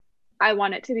I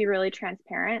want it to be really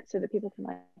transparent so that people can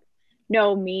like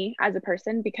know me as a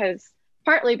person, because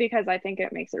partly because I think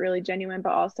it makes it really genuine,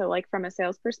 but also like from a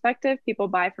sales perspective, people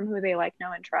buy from who they like,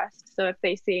 know, and trust. So if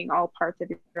they seeing all parts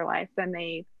of your life, then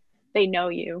they know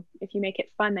you. If you make it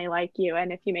fun, they like you,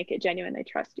 and if you make it genuine, they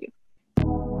trust you.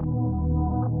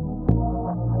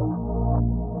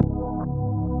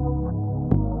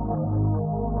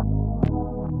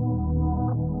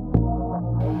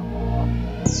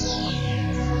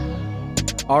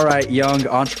 All right, young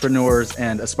entrepreneurs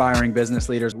and aspiring business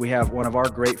leaders, we have one of our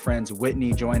great friends,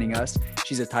 Whitney, joining us.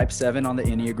 She's a type 7 on the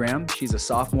Enneagram. She's a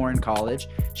sophomore in college.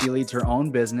 She leads her own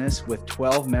business with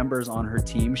 12 members on her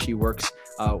team. She works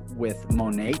with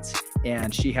Monate,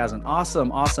 and she has an awesome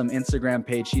Instagram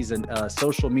page. She's a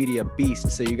social media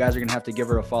beast, so you guys are going to have to give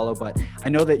her a follow. But I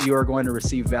know that you are going to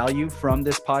receive value from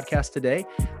this podcast today.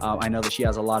 I know that she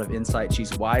has a lot of insight.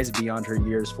 She's wise beyond her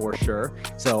years for sure.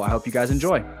 So I hope you guys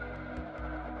enjoy.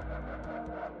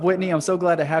 Whitney, I'm so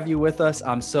glad to have you with us.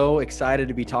 I'm so excited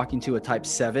to be talking to a type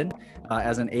 7.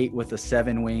 As an 8 with a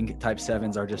 7 wing, type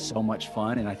 7s are just so much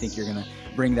fun. And I think you're going to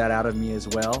bring that out of me as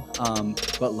well.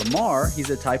 But Lamar, he's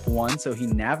a type 1, so he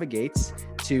navigates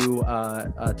to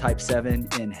a type 7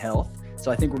 in health.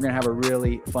 So I think we're going to have a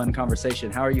really fun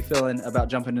conversation. How are you feeling about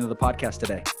jumping into the podcast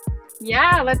today?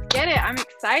 Yeah, let's get it. I'm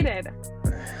excited.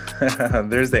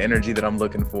 There's the energy that I'm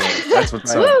looking for. That's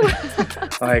what's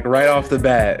up. Like right off the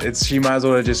bat, she might as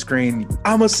well have just screamed,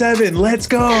 "I'm a 7, let's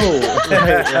go."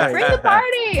 Right. Bring the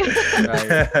party.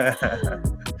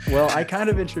 Right. Well, I kind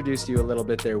of introduced you a little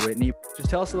bit there, Whitney. Just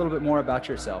tell us a little bit more about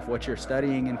yourself, what you're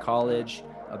studying in college,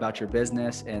 about your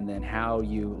business, and then how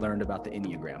you learned about the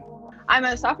Enneagram. I'm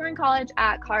a sophomore in college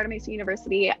at Colorado Mesa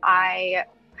University. I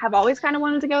have always kind of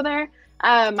wanted to go there.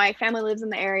 My family lives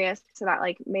in the area, so that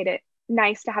like made it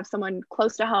nice to have someone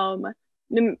close to home.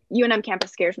 UNM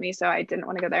campus scares me, so I didn't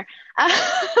want to go there.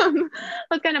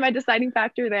 That's kind of my deciding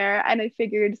factor there. And I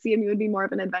figured CMU would be more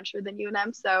of an adventure than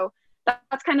UNM. So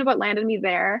that's kind of what landed me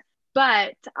there.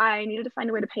 But I needed to find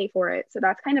a way to pay for it. So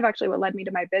that's kind of actually what led me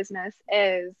to my business.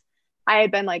 Is I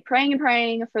had been like praying and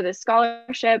praying for this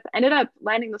scholarship, ended up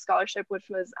landing the scholarship, which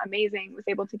was amazing. Was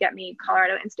able to get me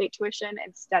Colorado in-state tuition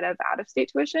instead of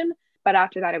out-of-state tuition. But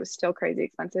after that, it was still crazy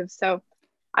expensive. So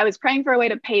I was praying for a way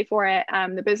to pay for it.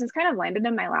 The business kind of landed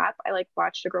in my lap. I like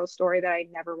watched a girl's story that I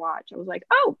never watched. I was like,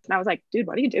 oh, and I was like, dude,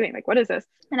 what are you doing? Like, what is this?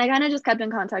 And I kind of just kept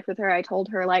in contact with her. I told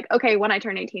her like, okay, when I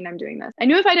turn 18, I'm doing this. I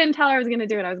knew if I didn't tell her I was going to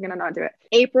do it, I was going to not do it.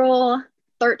 April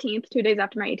 13th, 2 days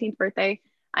after my 18th birthday,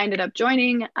 I ended up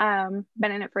joining, been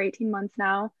in it for 18 months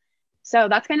now. So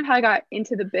that's kind of how I got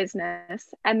into the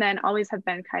business. And then always have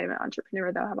been kind of an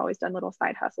entrepreneur though. I've always done little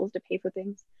side hustles to pay for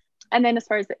things. And then as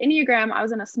far as the Enneagram, I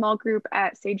was in a small group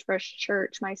at Sagebrush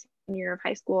Church my senior year of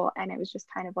high school. And it was just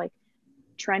kind of like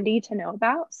trendy to know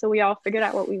about. So we all figured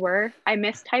out what we were. I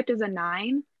mistyped as a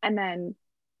 9 and then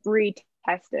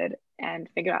retested and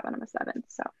figured out that I'm a 7.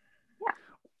 So yeah.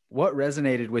 What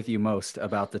resonated with you most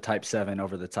about the type 7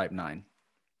 over the type 9?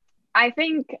 I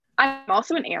think I'm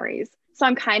also an Aries. So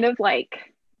I'm kind of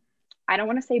like, I don't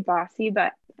want to say bossy,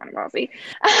 but I'm bossy.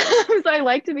 So I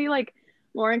like to be like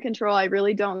more in control. I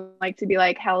really don't like to be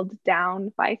like held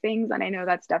down by things. And I know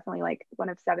that's definitely like one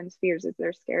of 7's fears is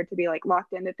they're scared to be like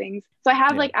locked into things. So I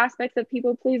have like aspects of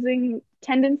people pleasing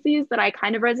tendencies that I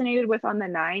kind of resonated with on the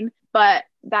 9, but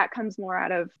that comes more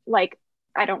out of like,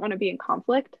 I don't want to be in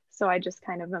conflict. So I just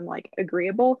kind of am like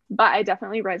agreeable, but I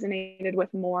definitely resonated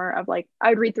with more of like, I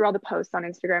would read through all the posts on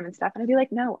Instagram and stuff and I'd be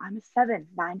like, no, I'm a 7,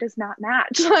 9 does not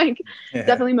match. Like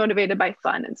definitely motivated by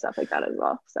fun and stuff like that as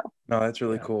well. So no, that's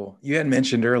really cool. You had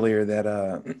mentioned earlier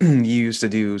that you used to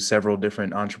do several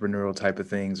different entrepreneurial type of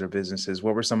things or businesses.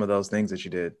 What were some of those things that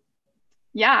you did?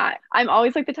 Yeah, I'm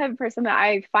always like the type of person that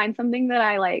I find something that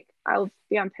I like, I'll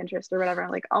be on Pinterest or whatever. I'm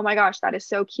like, oh my gosh, that is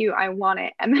so cute. I want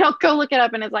it. And then I'll go look it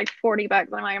up and it's like $40. I'm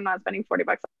like, I'm not spending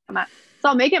 $40 on that. So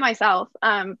I'll make it myself.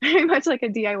 Very much like a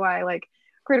DIY, like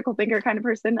critical thinker kind of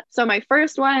person. So my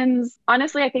first ones,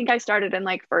 honestly, I think I started in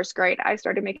like first grade. I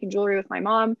started making jewelry with my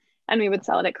mom and we would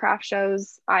sell it at craft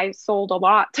shows. I sold a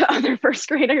lot to other first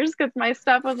graders because my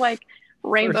stuff was like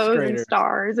rainbows and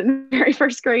stars and very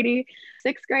first grade-y.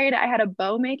 Sixth grade, I had a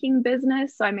bow making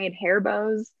business. So I made hair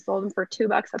bows, sold them for $2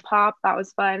 a pop. That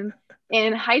was fun.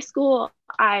 In high school,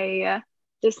 I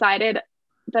decided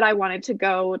that I wanted to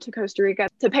go to Costa Rica.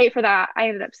 To pay for that, I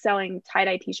ended up selling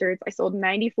tie-dye t-shirts. I sold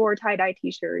 94 tie-dye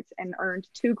t-shirts and earned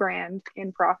 $2,000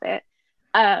 in profit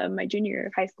my junior year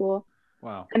of high school.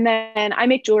 Wow. And then I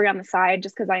make jewelry on the side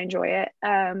just because I enjoy it.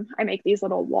 I make these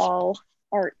little wall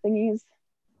art thingies.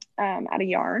 out of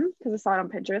yarn because I saw it on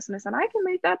Pinterest and I said, I can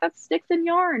make that. That sticks in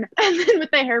yarn. And then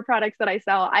with the hair products that I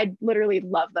sell, I literally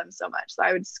love them so much. So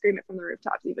I would scream it from the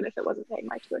rooftops, even if it wasn't paying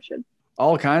my tuition.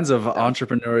 All kinds of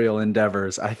entrepreneurial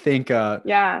endeavors. I think,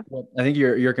 Yeah. I think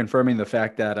you're confirming the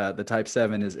fact that the Type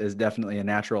 7 is definitely a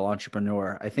natural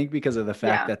entrepreneur. I think because of the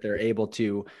fact that they're able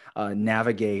to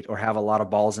navigate or have a lot of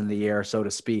balls in the air, so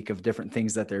to speak, of different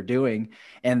things that they're doing.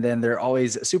 And then they're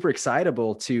always super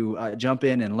excitable to jump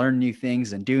in and learn new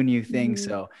things and do new things.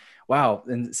 So, wow.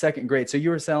 In second grade, so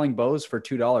you were selling bows for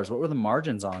 $2. What were the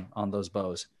margins on those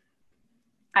bows?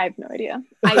 I have no idea.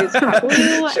 I used hot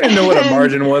glue. She didn't know what a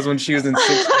margin was when she was in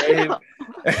sixth grade.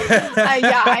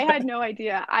 Yeah, I had no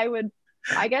idea.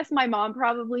 I guess my mom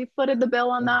probably footed the bill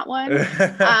on that one.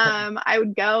 I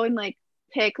would go and like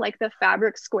pick like the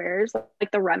fabric squares,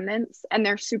 like the remnants, and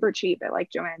they're super cheap at like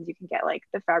Joann's. You can get like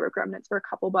the fabric remnants for a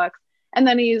couple bucks. And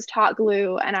then I used hot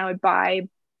glue and I would buy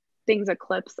things of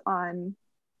clips on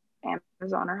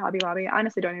Amazon or Hobby Lobby. I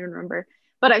honestly don't even remember.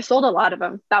 But I sold a lot of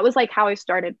them. That was like how I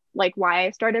started, like why I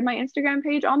started my Instagram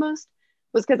page almost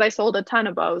was because I sold a ton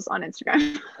of bows on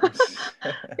Instagram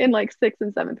in like 6th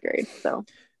and 7th grade. So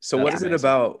what is it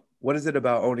about? What is it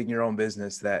about owning your own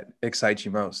business that excites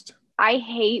you most? I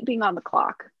hate being on the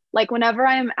clock. Like whenever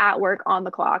I'm at work on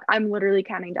the clock, I'm literally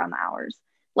counting down the hours.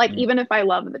 Like even if I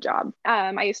love the job.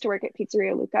 I used to work at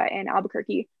Pizzeria Luca in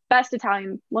Albuquerque. Best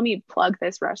Italian. Let me plug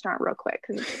this restaurant real quick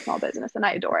because it's a small business and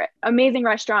I adore it. Amazing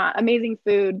restaurant, amazing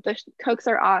food. The cooks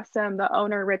are awesome. The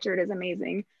owner, Richard, is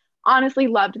amazing. Honestly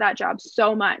loved that job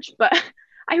so much, but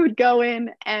I would go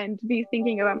in and be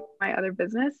thinking about my other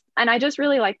business. And I just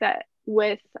really like that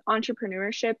with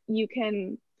entrepreneurship, you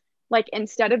can like,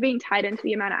 instead of being tied into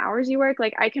the amount of hours you work,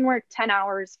 like I can work 10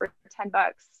 hours for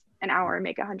 $10 an hour and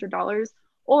make $100.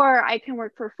 Or I can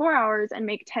work for 4 hours and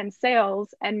make 10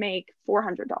 sales and make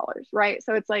 $400, right?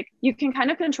 So it's like you can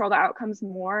kind of control the outcomes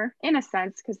more in a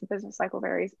sense because the business cycle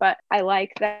varies. But I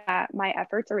like that my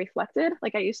efforts are reflected.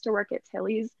 Like I used to work at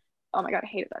Tilly's. Oh my God, I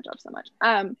hated that job so much.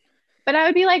 But I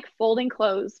would be like folding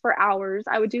clothes for hours.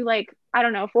 I would do like, I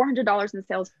don't know, $400 in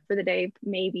sales for the day,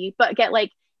 maybe, but get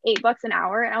like $8 an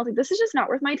hour. And I was like, this is just not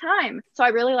worth my time. So I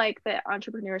really like that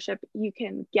entrepreneurship, you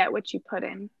can get what you put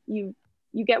in.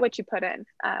 You get what you put in.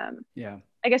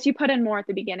 I guess you put in more at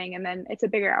the beginning and then it's a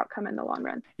bigger outcome in the long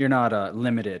run. You're not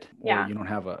limited or you don't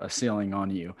have a ceiling on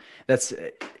you. That's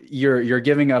you're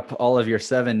giving up all of your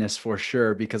 7-ness for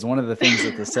sure, because one of the things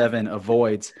that the 7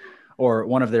 avoids or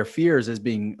one of their fears is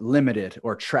being limited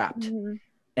or trapped.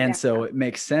 And so it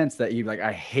makes sense that you like,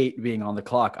 I hate being on the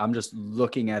clock. I'm just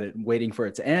looking at it, waiting for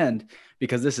it to end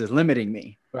because this is limiting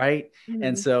me. Right.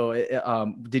 And so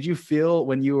did you feel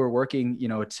when you were working,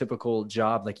 a typical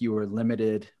job, like you were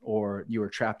limited or you were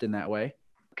trapped in that way?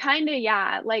 Kind of,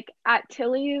 yeah. Like at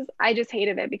Tilly's, I just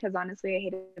hated it because honestly, I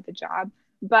hated the job.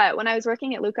 But when I was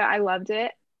working at Luca, I loved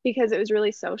it because it was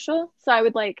really social. So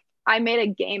I made a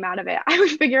game out of it. I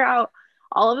would figure out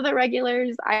all of the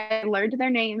regulars. I learned their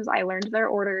names. I learned their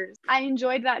orders. I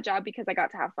enjoyed that job because I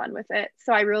got to have fun with it.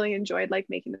 So I really enjoyed like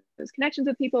making those connections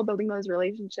with people, building those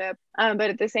relationships. But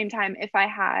at the same time, if I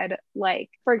had like,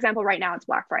 for example, right now it's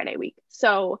Black Friday week.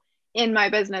 So in my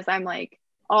business, I'm like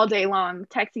all day long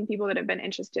texting people that have been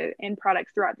interested in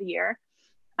products throughout the year.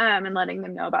 And letting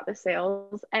them know about the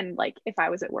sales. And like, if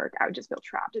I was at work, I would just feel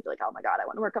trapped. It'd be like, oh my God, I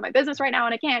want to work on my business right now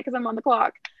and I can't because I'm on the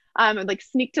clock. And like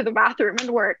sneak to the bathroom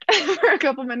and work for a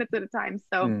couple minutes at a time.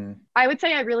 So I would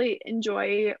say I really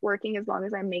enjoy working as long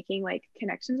as I'm making like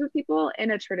connections with people in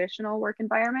a traditional work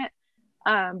environment.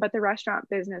 But the restaurant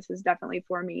business is definitely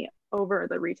for me over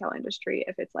the retail industry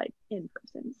if it's like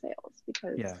in-person sales,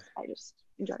 because I just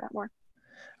enjoy that more.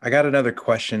 I got another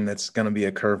question that's going to be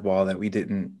a curveball that we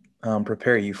didn't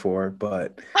prepare you for,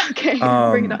 but okay,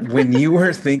 bring it on. when you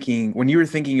were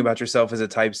thinking about yourself as a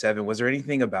type 7, was there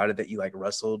anything about it that you like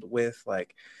wrestled with,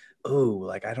 like, oh,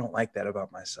 like I don't like that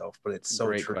about myself, but it's so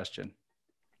great true? Question.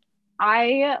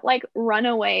 I like run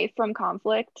away from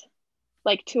conflict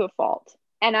like to a fault,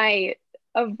 and I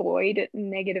avoid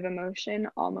negative emotion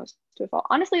almost to a fault.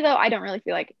 Honestly though, I don't really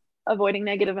feel like avoiding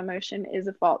negative emotion is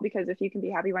a fault, because if you can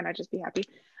be happy, why not just be happy?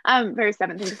 Very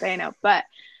 7 thing to say, I know, but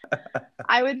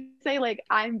I would say like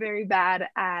I'm very bad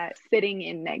at sitting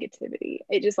in negativity.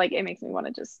 It just like it makes me want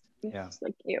to just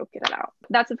like get it out.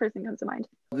 That's the first thing that comes to mind.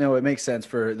 No, it makes sense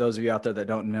for those of you out there that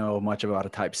don't know much about a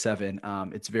type 7.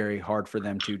 It's very hard for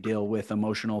them to deal with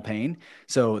emotional pain.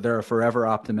 So they're a forever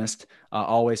optimist,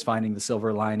 always finding the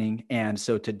silver lining. And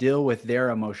so to deal with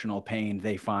their emotional pain,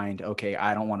 they find, okay,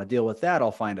 I don't want to deal with that.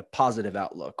 I'll find a positive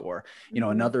outlook or,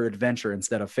 another adventure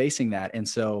instead of facing that. And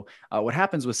so what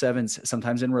happens with 7s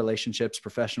sometimes in in relationships,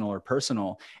 professional or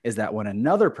personal, is that when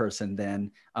another person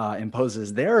then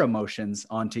imposes their emotions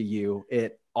onto you,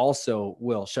 it also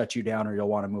will shut you down, or you'll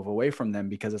want to move away from them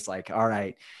because it's like, all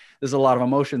right, there's a lot of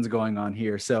emotions going on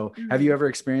here. So have you ever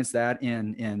experienced that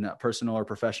in personal or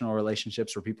professional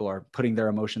relationships where people are putting their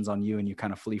emotions on you and you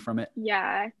kind of flee from it?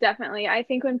 Yeah, definitely. I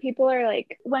think when people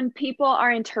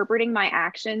are interpreting my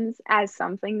actions as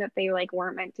something that they like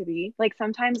weren't meant to be, like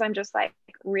sometimes I'm just like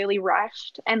really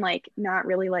rushed and like not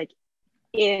really like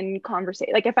in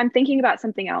conversation. Like if I'm thinking about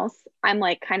something else, I'm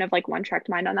like kind of like one track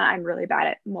mind on that. I'm really bad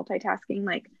at multitasking,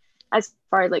 like as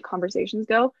far as like conversations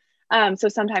go. So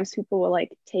sometimes people will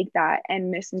like take that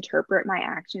and misinterpret my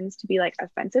actions to be like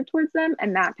offensive towards them.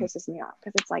 And that pisses me off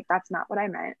because it's like, that's not what I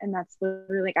meant. And that's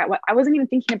literally like, I wasn't even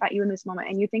thinking about you in this moment.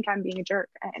 And you think I'm being a jerk,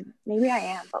 and maybe I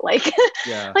am, but like,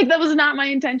 Yeah. like that was not my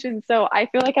intention. So I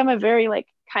feel like I'm a very like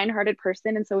kind-hearted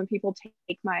person. And so when people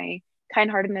take my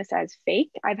kind-heartedness as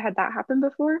fake, I've had that happen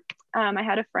before. I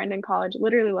had a friend in college,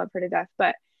 literally love her to death,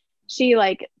 but she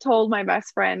like told my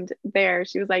best friend there,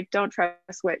 she was like, don't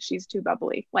trust Wit, she's too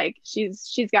bubbly, like she's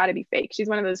got to be fake, she's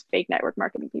one of those fake network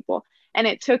marketing people. And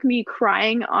it took me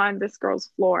crying on this girl's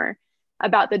floor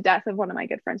about the death of one of my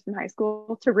good friends from high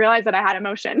school to realize that I had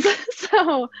emotions.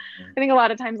 So I think a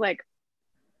lot of times like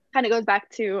kind of goes back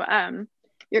to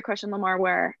your question, Lamar,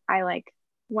 where I like,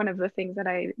 one of the things that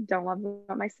I don't love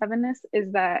about my sevenness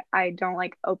is that I don't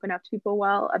like open up to people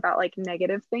well about like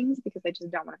negative things because I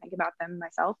just don't want to think about them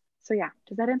myself. So yeah,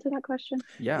 does that answer that question?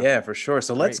 Yeah, for sure.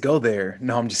 So let's go there.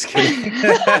 No, I'm just kidding.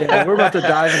 Yeah, we're about to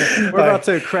dive in. We're about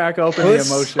to crack open the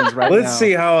emotions right now. Let's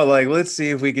see how let's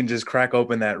see if we can just crack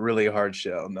open that really hard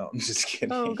shell. No, I'm just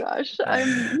kidding. Oh gosh. I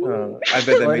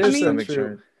bet that makes your stomach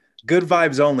turn. Good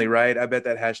vibes only, right? I bet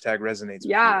that hashtag resonates with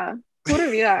you.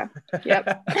 Pura vida.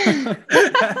 Yep.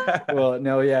 Well,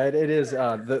 no, yeah, it is.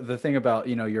 The thing about,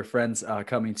 your friends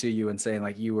coming to you and saying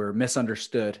like you were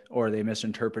misunderstood or they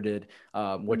misinterpreted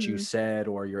what you said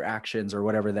or your actions or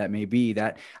whatever that may be,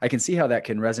 that I can see how that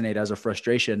can resonate as a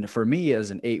frustration. For me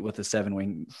as an 8 with a 7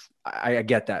 wing, I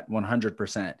get that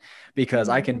 100% because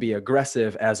I can be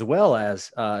aggressive as well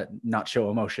as not show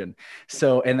emotion.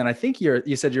 So, and then I think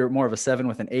you said you're more of a 7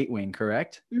 with an 8 wing,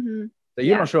 correct? Mm-hmm. So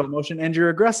you don't show emotion and you're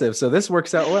aggressive. So this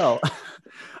works out well.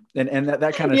 and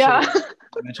that kind of shows.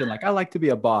 I mentioned like, I like to be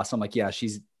a boss. I'm like, yeah,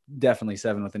 she's definitely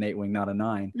 7 with an 8 wing, not a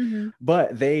 9. Mm-hmm.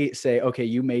 But they say, okay,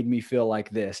 you made me feel like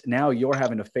this. Now you're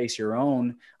having to face your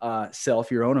own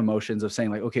self, your own emotions of saying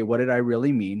like, okay, what did I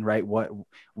really mean? Right?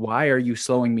 Why are you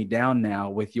slowing me down now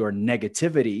with your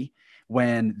negativity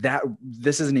when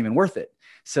this isn't even worth it?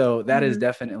 So that is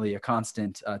definitely a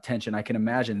constant tension. I can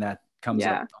imagine that comes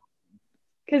up.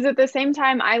 Because at the same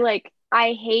time,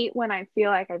 I hate when I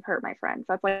feel like I've hurt my friends.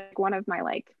 That's like one of my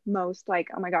like most like,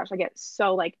 oh my gosh, I get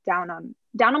so like down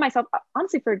on myself,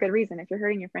 honestly, for a good reason. If you're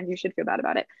hurting your friends, you should feel bad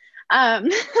about it.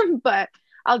 But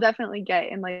I'll definitely get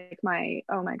in like my,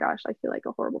 oh my gosh, I feel like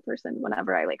a horrible person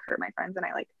whenever I like hurt my friends. And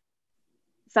I like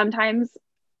sometimes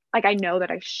like I know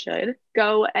that I should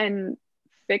go and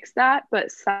fix that,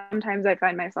 but sometimes I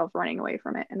find myself running away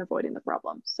from it and avoiding the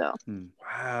problem. So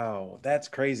wow, that's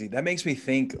crazy. That makes me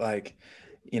think like,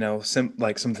 some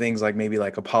things like maybe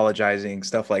like apologizing,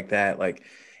 stuff like that. Like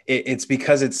it's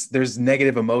because there's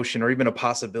negative emotion or even a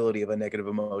possibility of a negative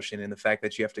emotion in the fact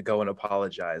that you have to go and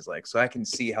apologize. Like, so I can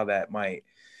see how that might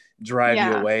drive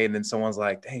you away. And then someone's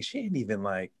like, dang, she didn't even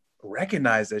like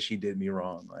recognize that she did me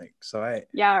wrong. Like, so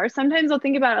or sometimes I'll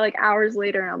think about it like hours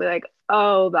later and I'll be like,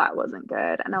 oh, that wasn't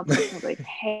good. And I'll be like,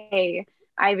 hey,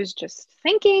 I was just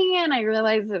thinking and I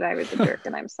realized that I was a jerk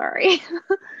and I'm sorry.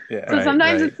 So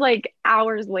sometimes it's like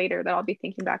hours later that I'll be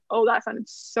thinking back, oh, that sounded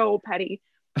so petty,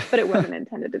 but it wasn't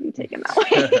intended to be taken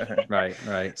that way.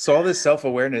 Right. So all this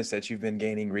self-awareness that you've been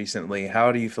gaining recently,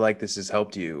 how do you feel like this has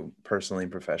helped you personally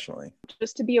and professionally?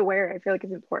 Just to be aware, I feel like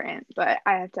it's important, but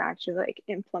I have to actually like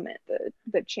implement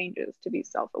the changes to be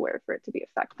self-aware for it to be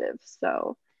effective.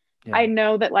 So I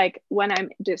know that like when I'm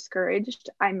discouraged,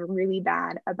 I'm really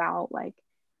bad about like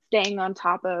staying on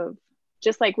top of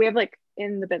just like we have like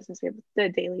in the business, we have the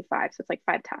daily 5. So it's like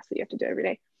 5 tasks that you have to do every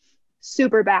day.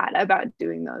 Super bad about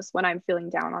doing those when I'm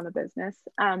feeling down on the business,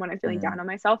 when I'm feeling down on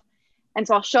myself. And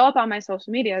so I'll show up on my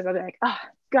social medias. I'll be like, oh,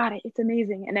 got it. It's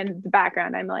amazing. And then in the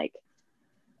background, I'm like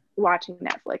watching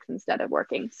Netflix instead of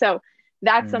working. So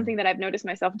that's something that I've noticed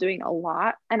myself doing a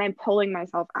lot. And I'm pulling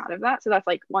myself out of that. So that's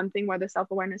like one thing where the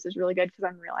self-awareness is really good because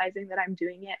I'm realizing that I'm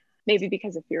doing it maybe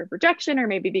because of fear of rejection or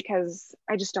maybe because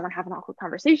I just don't want to have an awkward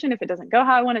conversation if it doesn't go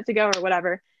how I want it to go or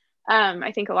whatever.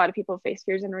 I think a lot of people face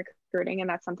fears in recruiting, and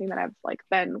that's something that I've like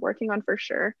been working on for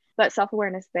sure. But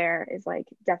self-awareness there is like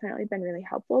definitely been really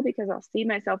helpful because I'll see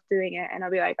myself doing it and I'll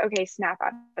be like, okay, snap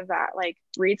out of that. Like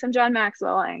read some John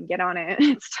Maxwell and get on it.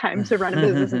 It's time to run a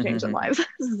business and change some lives.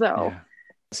 So Yeah.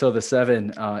 So the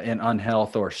 7 in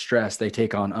unhealth or stress, they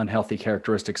take on unhealthy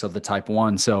characteristics of the type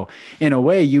 1. So in a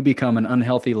way, you become an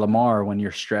unhealthy Lamar when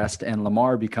you're stressed, and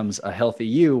Lamar becomes a healthy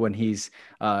you when he's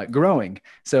growing.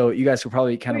 So you guys could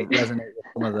probably kind of resonate with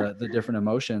some of the different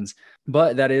emotions,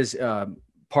 but that is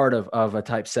part of a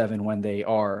type 7 when they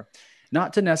are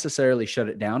not to necessarily shut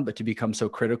it down, but to become so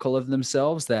critical of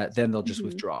themselves that then they'll just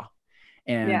withdraw.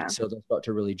 And so they'll start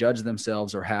to really judge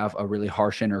themselves or have a really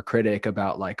harsh inner critic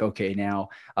about like, okay, now,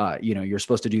 you're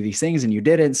supposed to do these things and you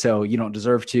didn't, so you don't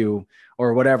deserve to,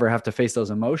 or whatever, have to face those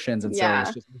emotions. And so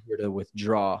it's just easier to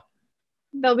withdraw.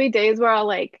 There'll be days where I'll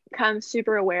like come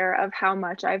super aware of how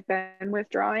much I've been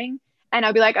withdrawing. And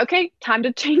I'll be like, okay, time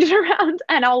to change it around.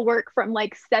 And I'll work from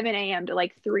like 7 a.m. to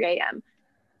like 3 a.m.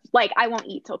 Like I won't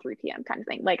eat till 3 p.m. kind of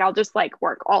thing. Like I'll just like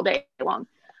work all day long.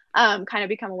 Kind of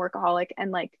become a workaholic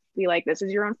and like be like, this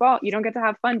is your own fault. You don't get to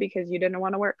have fun because you didn't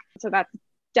want to work. So that's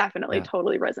definitely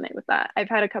totally resonate with that. I've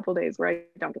had a couple days where I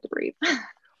don't get to breathe.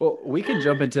 Well, we can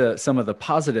jump into some of the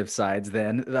positive sides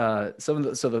then.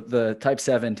 The type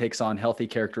 7 takes on healthy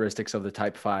characteristics of the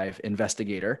type 5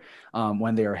 investigator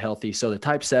when they are healthy. So the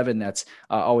type 7 that's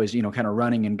always, kind of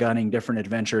running and gunning different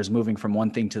adventures, moving from one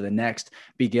thing to the next,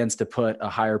 begins to put a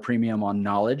higher premium on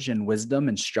knowledge and wisdom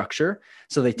and structure.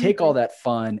 So they take all that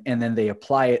fun and then they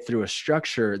apply it through a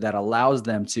structure that allows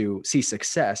them to see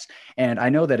success. And I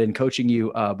know that in coaching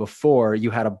you before,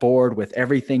 you had a board with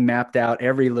everything mapped out,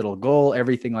 every little goal,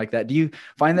 everything like that. Do you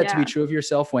find that to be true of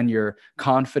yourself when you're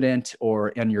confident or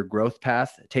in your growth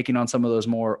path, taking on some of those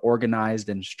more organized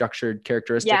and structured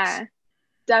characteristics? Yeah,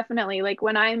 definitely. Like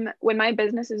when my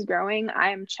business is growing,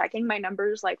 I'm checking my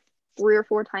numbers like 3 or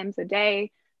 4 times a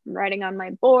day. I'm writing on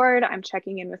my board. I'm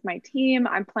checking in with my team.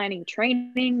 I'm planning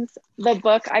trainings. The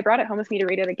book, I brought it home with me to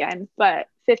read it again, but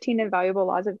 15 Invaluable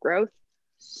Laws of Growth,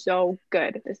 so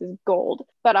good. This is gold.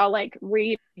 But I'll like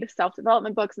read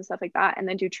self-development books and stuff like that and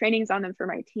then do trainings on them for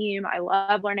my team. I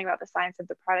love learning about the science of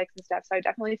the products and stuff. So I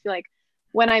definitely feel like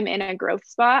when I'm in a growth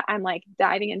spot, I'm like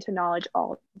diving into knowledge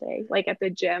all day. Like at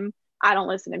the gym, I don't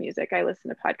listen to music. I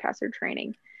listen to podcasts or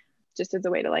training just as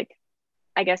a way to like,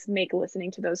 I guess, make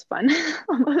listening to those fun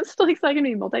almost like so I can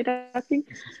be multitasking.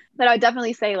 But I would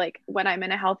definitely say like when I'm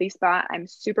in a healthy spot, I'm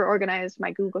super organized.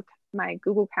 My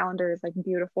Google Calendar is like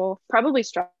beautiful, probably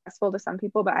stressful to some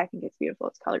people, but I think it's beautiful.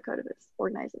 It's color coded, it's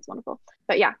organized, it's wonderful.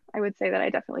 But yeah, I would say that I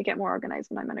definitely get more organized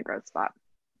when I'm in a growth spot.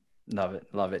 Love it.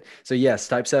 Love it. So yes,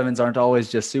 type 7s aren't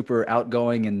always just super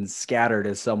outgoing and scattered,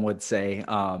 as some would say.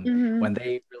 When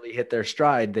they really hit their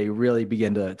stride, they really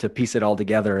begin to piece it all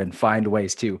together and find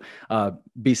ways to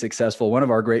be successful. One of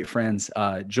our great friends,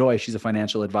 Joy, she's a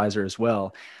financial advisor as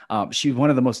well. She's one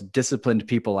of the most disciplined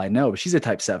people I know, but she's a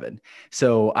type 7.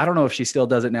 So I don't know if she still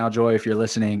does it now, Joy, if you're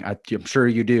listening. I'm sure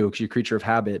you do because you're a creature of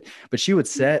habit, but she would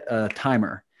set a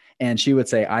timer. And she would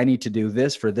say, I need to do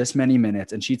this for this many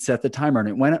minutes. And she'd set the timer.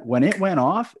 And when it went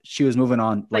off, she was moving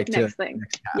on like to next thing.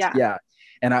 Next task. Yeah.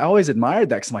 And I always admired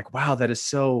that because I'm like, wow, that is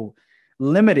so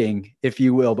limiting, if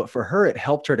you will. But for her, it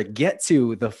helped her to get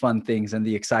to the fun things and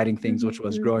the exciting things, which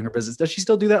was growing her business. Does she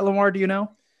still do that, Lamar? Do you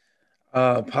know?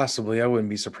 Possibly. I wouldn't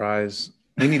be surprised.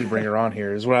 We need to bring her on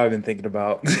here is what I've been thinking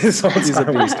about this whole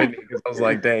time. I was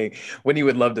like, dang, Whitney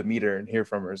would love to meet her and hear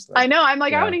from her. So. I know. I'm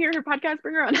like, I want to hear her podcast.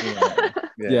 Bring her on.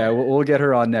 Yeah, we'll get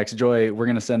her on next. Joy, we're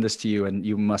going to send this to you and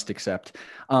you must accept.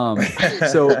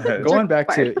 So going back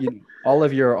to all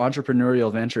of your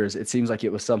entrepreneurial ventures, it seems like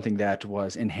it was something that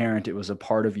was inherent. It was a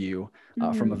part of you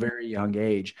from a very young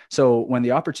age. So when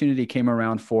the opportunity came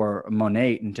around for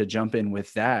Monat and to jump in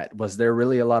with that, was there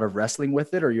really a lot of wrestling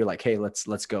with it, or you're like, hey,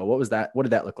 let's go? What was that? What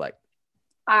did that look like?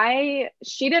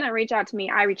 She didn't reach out to me.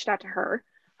 I reached out to her.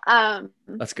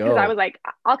 Let's go. Because I was like,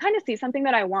 I'll kind of see something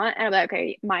that I want and I'm like,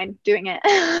 okay, mind doing it.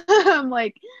 I'm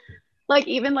like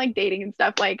even like dating and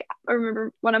stuff. Like I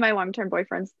remember one of my long-term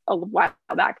boyfriends a while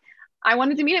back. I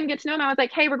wanted to meet him, get to know him. I was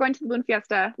like, hey, we're going to the Balloon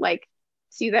Fiesta. Like,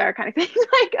 see you there kind of thing.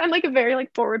 Like I'm like a very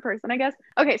like forward person, I guess.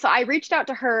 Okay. So I reached out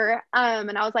to her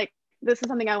and I was like, this is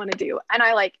something I want to do. And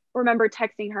I like remember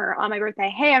texting her on my birthday,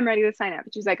 hey, I'm ready to sign up.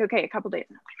 She's like, okay, a couple days.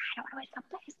 And I'm like, I don't want to wait a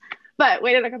couple days, but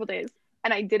waited a couple days.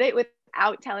 And I did it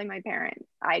without telling my parents.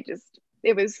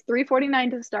 It was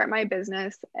 $349 to start my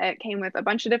business. It came with a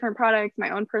bunch of different products,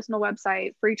 my own personal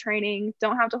website, free training,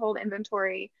 don't have to hold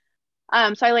inventory.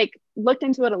 So I like looked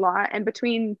into it a lot. And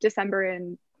between December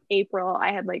and April,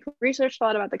 I had like researched a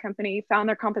lot about the company, found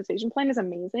their compensation plan is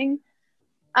amazing.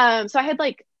 So I had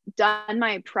like done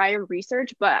my prior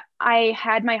research, but I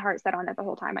had my heart set on it the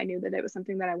whole time. I knew that it was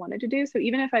something that I wanted to do. So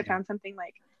even if I Yeah. found something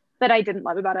like that I didn't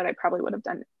love about it, I probably would have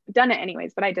done it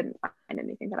anyways, but I didn't find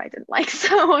anything that I didn't like.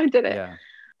 So I did it. Yeah.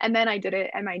 And then I did it.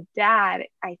 And my dad,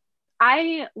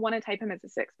 I want to type him as a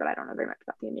 6, but I don't know very much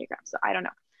about the Enneagram. So I don't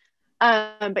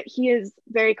know. But he is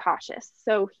very cautious.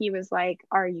 So he was like,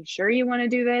 "Are you sure you want to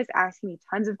do this?" Asking me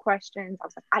tons of questions. I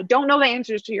was like, "I don't know the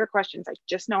answers to your questions. I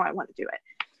just know I want to do it."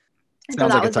 And so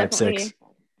Sounds that like a was type 6.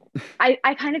 definitely,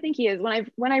 I kind of think he is.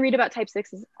 When I read about type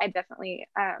 6s, I definitely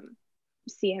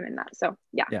see him in that. So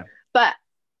yeah. Yeah. But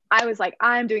I was like,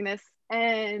 I'm doing this.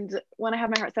 And when I have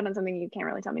my heart set on something, you can't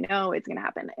really tell me no, it's gonna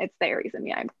happen. It's the Aries in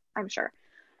me, I'm sure.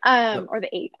 Or the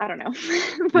 8, I don't know.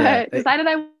 Yeah. But decided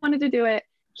I wanted to do it.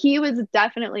 He was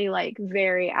definitely like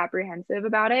very apprehensive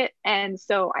about it. And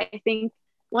so I think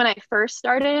when I first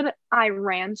started, I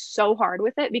ran so hard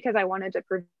with it because I wanted to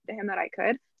prove to him that I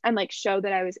could and like show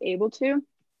that I was able to.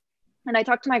 And I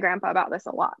talked to my grandpa about this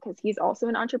a lot because he's also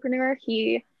an entrepreneur.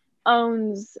 He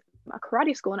owns a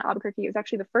karate school in Albuquerque. It was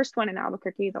actually the first one in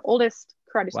Albuquerque, the oldest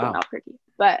karate school in Wow. Albuquerque.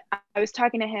 But I was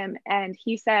talking to him and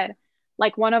he said,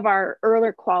 like, one of our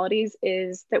earlier qualities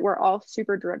is that we're all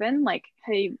super driven. Like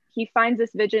he finds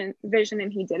this vision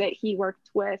and he did it. He worked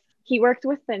with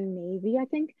the Navy, I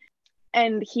think.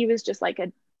 And he was just like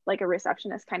a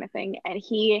receptionist kind of thing. And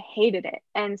he hated it.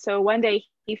 And so one day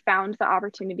he found the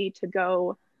opportunity to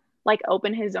go like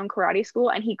open his own karate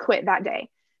school and he quit that day.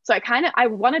 So I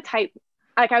want to type,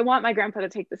 like, I want my grandpa to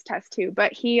take this test too,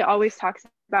 but he always talks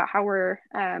about how we're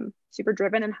super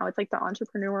driven and how it's like the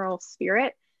entrepreneurial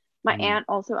spirit. My Mhm. aunt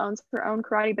also owns her own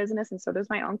karate business and so does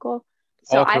my uncle.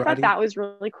 So All I thought karate. that was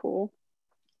really cool.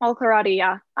 All karate,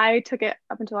 yeah. I took it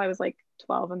up until I was like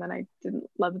 12 and then I didn't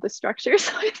love the structure.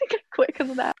 So I think I quit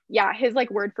because of that. Yeah, his like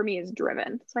word for me is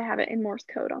driven. So I have it in Morse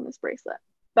code on this bracelet.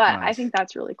 But I Nice. think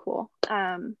that's really cool.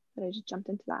 But I just jumped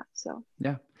into that. So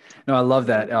Yeah. No, I love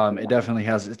I'm really that. happy with It that. definitely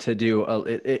has to do,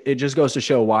 it just goes to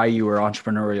show why you were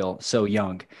entrepreneurial so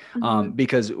young. Hmm.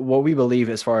 Because what we believe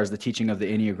as far as the teaching of the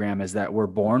Enneagram is that we're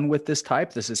born with this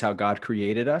type. This is how God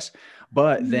created us.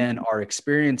 But Hmm. then our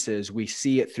experiences, we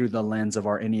see it through the lens of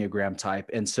our Enneagram type.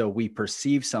 And so we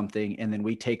perceive something and then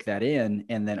we take that in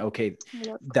and then, okay, Oh,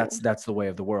 that's that's cool. that's the way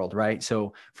of the world, right?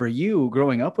 So for you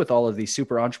growing up with all of these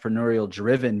super entrepreneurial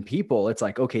driven people, it's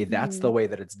like, okay, that's the Hmm. way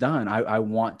that it's done. I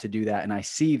want to do that and I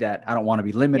see that. I don't want to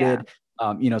be Yeah. limited.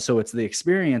 So it's the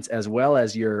experience as well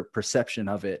as your perception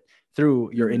of it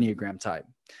through your Hmm. Enneagram type.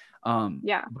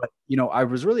 Yeah. But I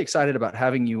was really excited about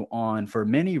having you on for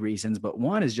many reasons, but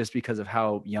one is just because of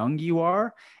how young you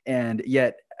are, and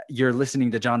yet you're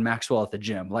listening to John Maxwell at the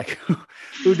gym. Like,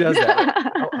 who does that?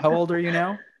 How old are you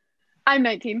now? I'm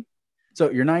 19, So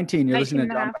you're 19, you're 19 listening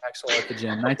and to a John half. Maxwell at the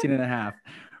gym, 19 and a half,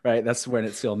 right? That's when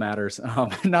it still matters.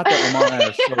 Not that Lamar and I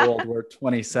are so old, we're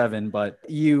 27, but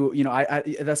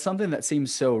that's something that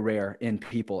seems so rare in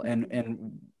people.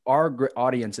 And our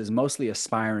audience is mostly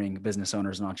aspiring business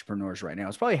owners and entrepreneurs right now.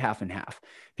 It's probably half and half,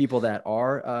 people that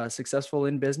are successful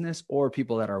in business or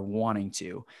people that are wanting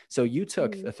to. So you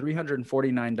took Mhm. a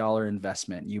 $349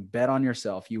 investment, you bet on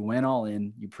yourself, you went all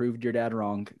in, you proved your dad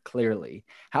wrong clearly.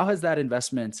 How has that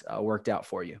investment worked out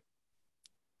for you?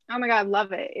 Oh my God,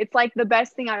 love it. It's like the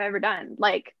best thing I've ever done.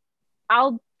 Like,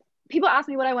 I'll, people ask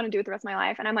me what I want to do with the rest of my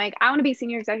life. And I'm like, I want to be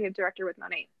senior executive director with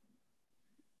Monat.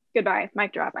 Goodbye,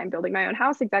 mic drop. I'm building my own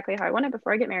house exactly how I want it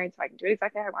before I get married so I can do it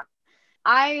exactly how I want.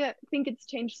 I think it's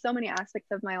changed so many aspects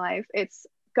of my life. It's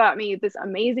got me this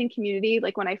amazing community.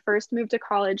 Like when I first moved to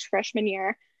college freshman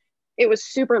year, it was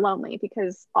super lonely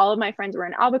because all of my friends were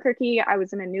in Albuquerque. I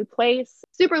was in a new place,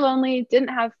 super lonely, didn't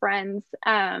have friends.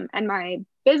 And my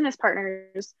business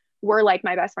partners were like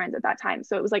my best friends at that time.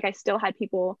 So it was like I still had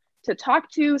people to talk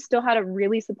to, still had a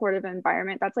really supportive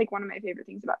environment. That's like one of my favorite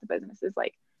things about the business is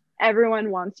like everyone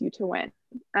wants you to win,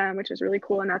 which is really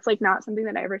cool. And that's like not something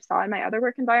that I ever saw in my other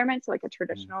work environment. So like a Mhm.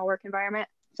 traditional work environment.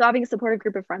 So having a supportive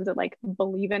group of friends that like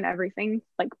believe in everything,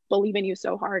 like believe in you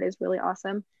so hard is really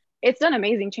awesome. It's done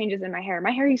amazing changes in my hair.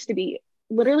 My hair used to be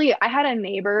literally, I had a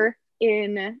neighbor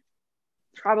in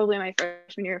probably my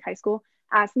freshman year of high school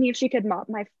ask me if she could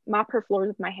mop her floors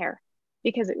with my hair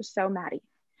because it was so matty.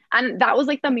 And that was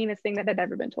like the meanest thing that had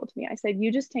ever been told to me. I said, "You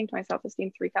just tanked my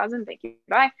self-esteem 3,000. Thank you.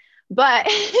 Bye." But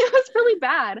it was really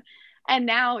bad. And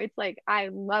now it's like I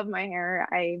love my hair.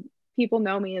 People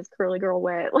know me as curly girl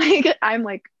wit. Like I'm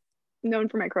like known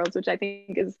for my curls, which I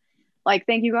think is Like,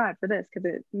 thank you God for this,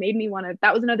 because it made me want to.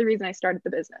 That was another reason I started the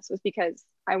business, was because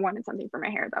I wanted something for my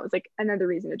hair. That was like another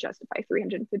reason to justify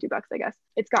 $350, I guess.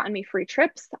 It's gotten me free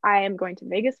trips. I am going to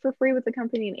Vegas for free with the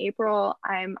company in April.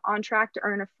 I'm on track to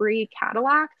earn a free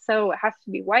Cadillac. So it has to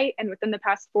be white and within the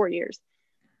past 4 years.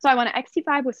 So I want an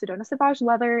XT5 with Sedona Sauvage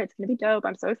leather. It's going to be dope.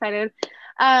 I'm so excited.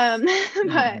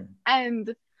 But,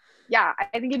 and yeah,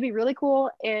 I think it'd be really cool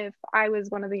if I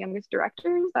was one of the youngest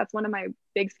directors. That's one of my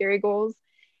big, scary goals.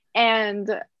 And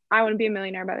I want to be a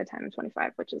millionaire by the time I'm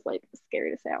 25, which is like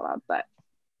scary to say out loud, but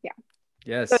yeah.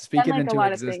 Yes. So Speak it like into a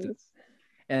lot existence. of things.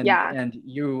 And, yeah. and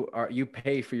you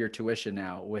pay for your tuition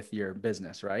now with your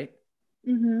business, right?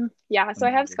 Mm-hmm. Yeah. So I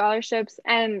have scholarships,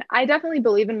 and I definitely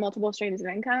believe in multiple streams of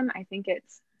income. I think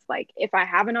it's like, if I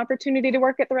have an opportunity to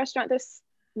work at the restaurant this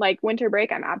like winter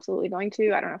break, I'm absolutely going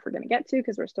to. I don't know if we're going to get to,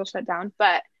 because we're still shut down,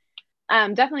 but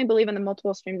definitely believe in the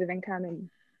multiple streams of income and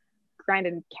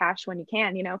grinding cash when you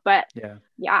can, but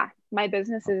yeah, my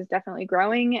business is definitely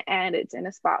growing, and it's in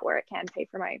a spot where it can pay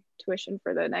for my tuition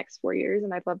for the next 4 years.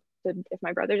 And I'd love to, if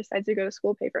my brother decides to go to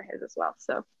school, pay for his as well.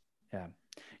 So yeah,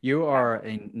 you are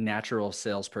a natural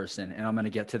salesperson, and I'm going to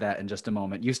get to that in just a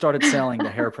moment. You started selling the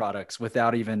hair products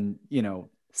without even,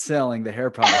 selling the hair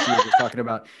products. You were just talking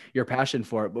about your passion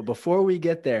for it. But before we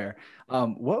get there,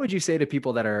 what would you say to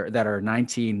people that are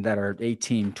 19, that are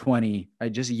 18, 20,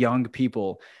 just young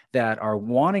people that are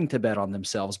wanting to bet on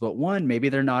themselves, but one, maybe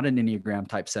they're not an Enneagram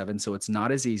type 7, so it's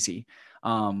not as easy.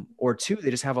 Or two,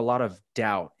 they just have a lot of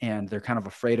doubt and they're kind of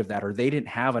afraid of that, or they didn't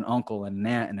have an uncle and an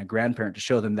aunt and a grandparent to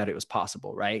show them that it was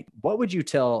possible, right? What would you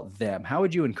tell them? How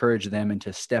would you encourage them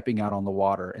into stepping out on the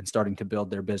water and starting to build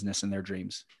their business and their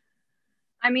dreams?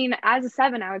 I mean, as a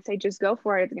 7, I would say just go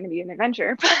for it. It's going to be an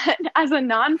adventure. But as a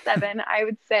non-7, I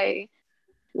would say,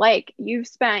 like, you've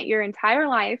spent your entire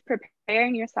life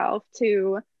preparing yourself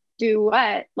to do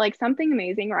what? Like, something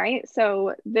amazing, right?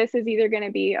 So this is either going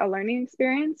to be a learning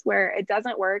experience where it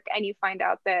doesn't work and you find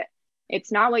out that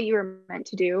it's not what you were meant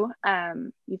to do.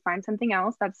 You find something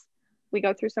else. We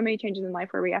go through so many changes in life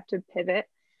where we have to pivot.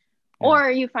 Yeah. Or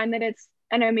you find that it's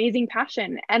an amazing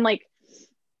passion, and like,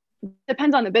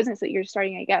 depends on the business that you're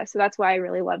starting, I guess. So that's why I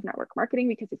really love network marketing,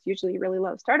 because it's usually really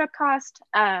low startup cost,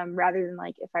 rather than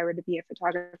like, if I were to be a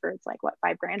photographer, it's like what,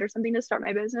 $5,000 or something to start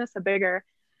my business, a bigger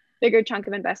chunk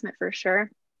of investment for sure.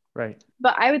 Right.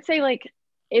 But I would say, like,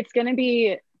 it's going to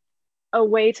be a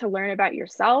way to learn about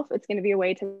yourself. It's going to be a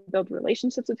way to build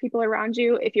relationships with people around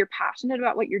you. If you're passionate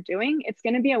about what you're doing, it's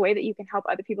going to be a way that you can help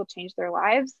other people change their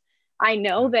lives. I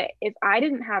know that if I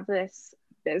didn't have this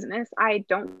business, I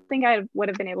don't think I would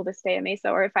have been able to stay at Mesa,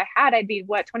 or if I had, I'd be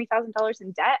 $20,000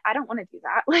 in debt. I don't want to do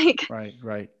that. Like,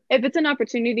 right. If it's an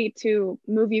opportunity to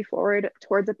move you forward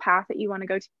towards a path that you want to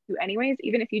go to anyways,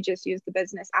 even if you just use the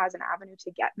business as an avenue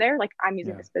to get there, like I'm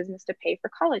using this business to pay for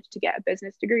college, to get a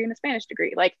business degree and a Spanish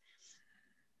degree. Like,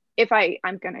 if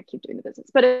I'm going to keep doing the business,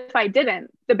 but if I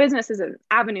didn't, the business is an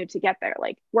avenue to get there.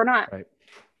 Like, we're not,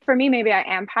 for me, maybe I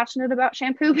am passionate about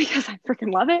shampoo because I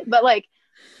freaking love it, but like,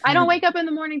 I don't wake up in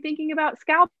the morning thinking about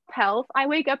scalp health. I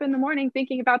wake up in the morning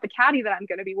thinking about the caddy that I'm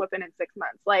going to be whooping in 6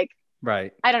 months. Like,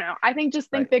 right. I don't know. I think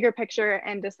just think bigger picture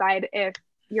and decide if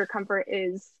your comfort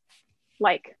is,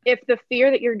 like, if the fear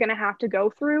that you're going to have to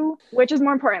go through, which is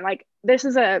more important. Like, this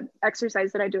is a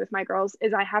exercise that I do with my girls,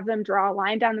 is I have them draw a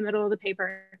line down the middle of the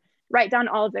paper, write down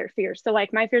all of their fears. So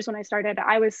like, my fears when I started,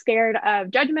 I was scared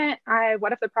of judgment.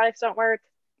 What if the products don't work?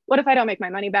 What if I don't make my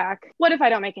money back? What if I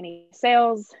don't make any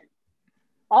sales?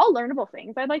 All learnable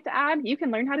things I'd like to add. You can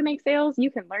learn how to make sales.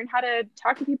 You can learn how to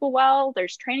talk to people well.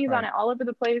 There's trainings on it all over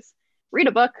the place. Read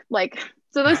a book. Like,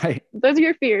 so those are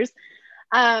your fears.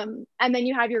 And then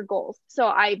you have your goals. So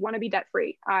I want to be debt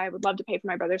free. I would love to pay for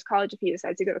my brother's college if he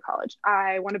decides to go to college.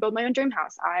 I want to build my own dream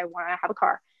house. I want to have a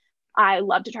car. I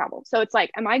love to travel. So it's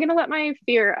like, am I going to let my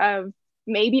fear of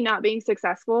maybe not being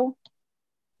successful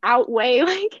outweigh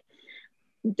like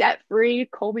debt free,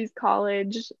 Colby's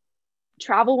college,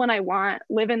 travel when I want,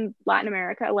 live in Latin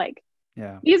America? Like,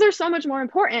 these are so much more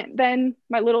important than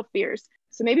my little fears.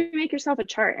 So maybe make yourself a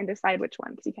chart and decide which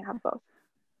one, because you can have both.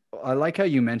 I like how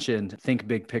you mentioned think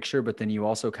big picture, but then you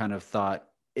also kind of thought,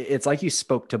 it's like you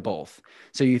spoke to both.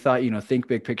 So you thought, think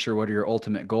big picture, what are your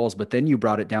ultimate goals? But then you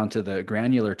brought it down to the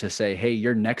granular to say, hey,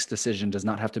 your next decision does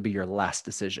not have to be your last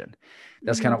decision.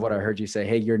 That's kind of what I heard you say.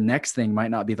 Hey, your next thing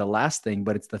might not be the last thing,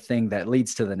 but it's the thing that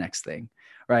leads to the next thing.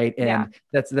 Right. And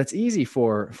that's easy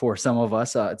for some of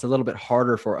us. It's a little bit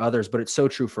harder for others, but it's so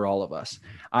true for all of us.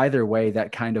 Either way,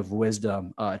 that kind of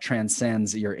wisdom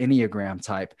transcends your Enneagram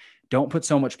type. don't put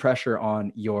so much pressure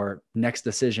on your next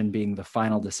decision being the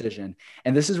final decision.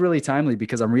 And this is really timely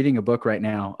because I'm reading a book right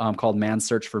now called Man's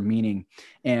Search for Meaning.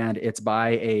 And it's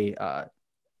by a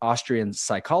Austrian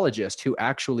psychologist who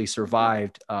actually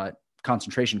survived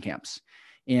concentration camps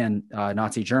in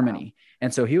Nazi Germany.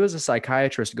 And so he was a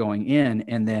psychiatrist going in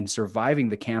and then surviving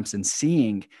the camps and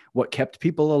seeing what kept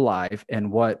people alive and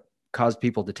what caused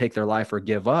people to take their life or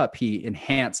give up. He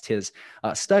enhanced his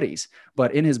studies.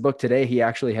 But in his book today, he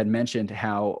actually had mentioned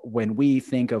how when we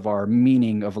think of our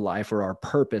meaning of life or our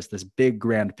purpose, this big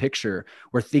grand picture,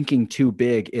 we're thinking too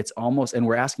big. It's almost, and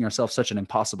we're asking ourselves such an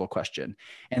impossible question.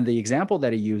 And the example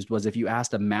that he used was if you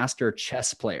asked a master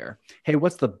chess player, hey,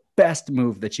 what's the best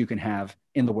move that you can have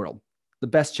in the world? The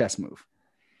best chess move.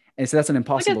 And so that's an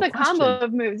impossible Look at the question. combo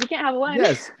of moves. You can't have one.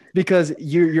 Yes, because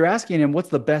you're asking him what's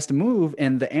the best move,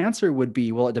 and the answer would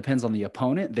be, well, it depends on the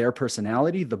opponent, their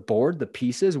personality, the board, the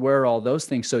pieces, where are all those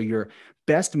things. So your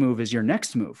best move is your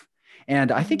next move.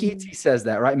 And I think ET says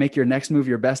that, right? Make your next move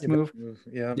your best move.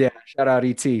 Yeah. Yeah. Shout out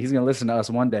ET. He's going to listen to us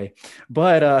one day.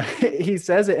 But he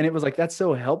says it, and it was like, that's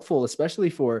so helpful, especially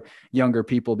for younger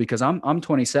people, because I'm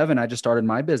 27. I just started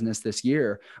my business this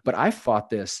year, but I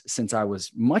fought this since I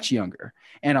was much younger.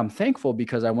 And I'm thankful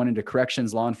because I went into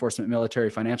corrections, law enforcement, military,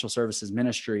 financial services,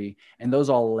 ministry, and those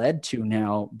all led to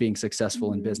now being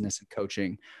successful in business and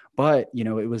coaching. But, you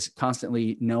know, it was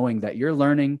constantly knowing that you're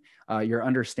learning, you're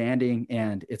understanding,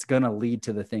 and it's going to lead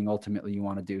to the thing ultimately you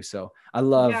want to do. So I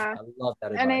love that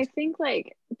advice. And I think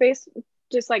like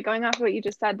just like going off of what you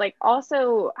just said, like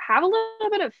also have a little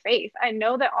bit of faith. I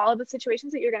know that all of the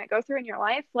situations that you're going to go through in your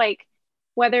life, like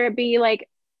whether it be like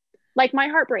my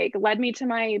heartbreak led me to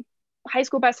my high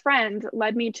school best friend,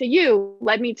 led me to you,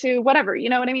 led me to whatever, you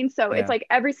know what I mean? So it's like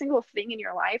every single thing in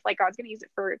your life, like God's going to use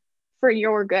it for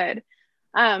your good.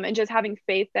 And just having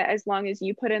faith that as long as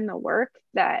you put in the work,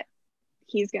 that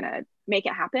he's going to make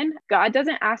it happen. God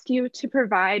doesn't ask you to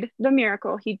provide the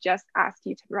miracle. He just asks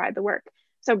you to provide the work.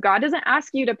 So God doesn't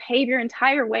ask you to pave your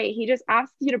entire way. He just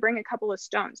asks you to bring a couple of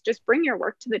stones. Just bring your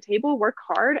work to the table, work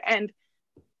hard. And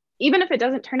even if it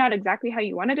doesn't turn out exactly how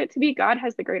you wanted it to be, God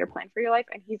has the greater plan for your life,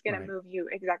 and he's going to move you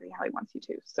exactly how he wants you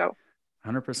to. So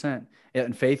 100%. Yeah,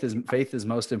 and faith is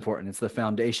most important. It's the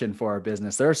foundation for our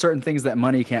business. There are certain things that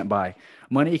money can't buy.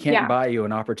 Money can't buy you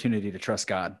an opportunity to trust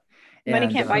God.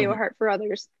 Money can't buy you a heart for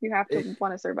others. You have to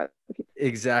want to serve other people.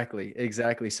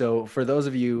 Exactly. So for those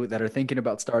of you that are thinking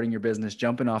about starting your business,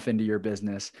 jumping off into your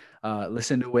business,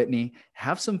 listen to Whitney,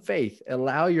 have some faith,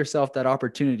 allow yourself that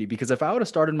opportunity. Because if I would have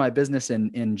started my business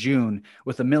in June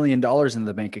with $1 million in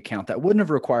the bank account, that wouldn't have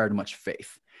required much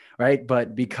faith. Right.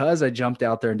 But because I jumped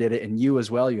out there and did it, and you as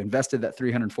well, you invested that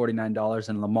 $349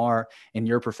 in Lamar. In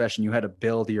your profession, you had to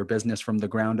build your business from the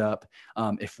ground up.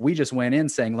 If we just went in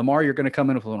saying, Lamar, you're going to come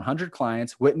in with 100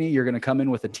 clients, Whitney, you're going to come in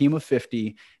with a team of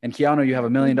 50, and Keanu, you have $1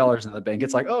 million in the bank.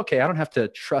 It's like, okay, I don't have to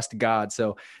trust God.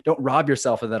 So don't rob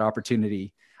yourself of that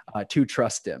opportunity to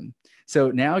trust him.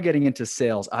 So now getting into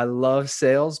sales, I love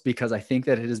sales because I think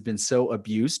that it has been so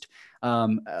abused.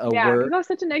 People have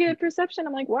such a negative perception.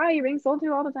 I'm like, why are you being sold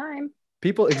to all the time?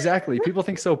 People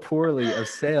think so poorly of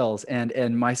sales,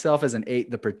 and myself as an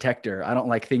 8, the protector, I don't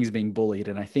like things being bullied.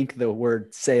 And I think the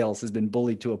word sales has been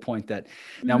bullied to a point that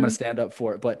now I'm going to stand up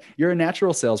for it. But you're a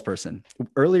natural salesperson.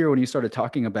 Earlier, when you started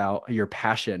talking about your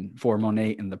passion for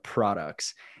Monat and the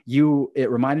products, it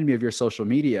reminded me of your social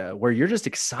media where you're just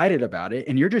excited about it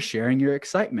and you're just sharing your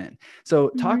excitement. So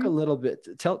talk a little bit,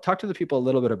 talk to the people a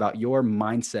little bit about your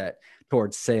mindset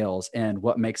towards sales and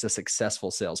what makes a successful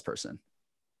salesperson.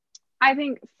 I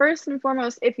think first and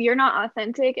foremost, if you're not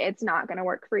authentic, it's not going to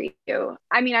work for you.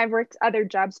 I mean, I've worked other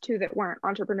jobs too that weren't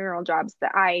entrepreneurial jobs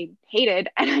that I hated,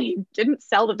 and I didn't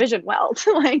sell the vision well.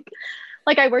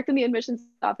 like I worked in the admissions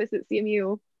office at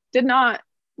CMU, did not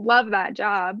love that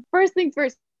job. First things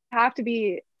first, have to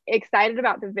be excited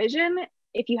about the vision.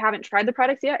 If you haven't tried the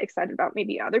products yet, excited about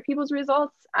maybe other people's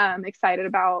results, excited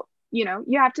about, you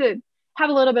have to have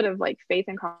a little bit of like faith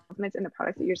and confidence in the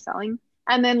products that you're selling.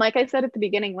 And then, like I said at the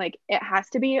beginning, like it has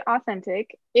to be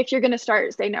authentic. If you're going to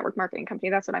start, say, network marketing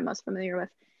company, that's what I'm most familiar with.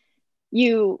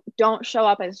 You don't show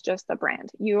up as just the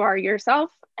brand. You are yourself.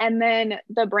 And then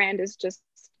the brand is just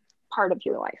part of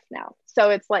your life now. So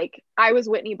it's like, I was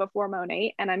Whitney before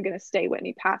Monat, and I'm going to stay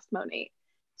Whitney past Monat.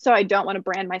 So I don't want to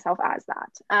brand myself as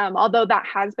that. Although that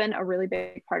has been a really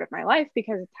big part of my life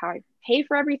because it's how I pay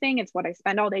for everything. It's what I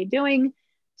spend all day doing.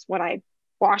 It's what I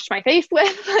wash my face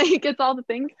with. Like, it's all the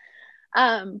things.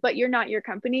 But you're not your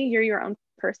company, you're your own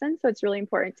person. So it's really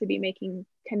important to be making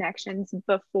connections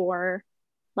before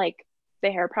like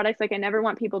the hair products. Like I never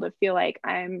want people to feel like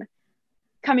I'm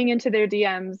coming into their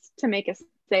DMs to make a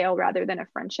sale rather than a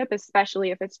friendship,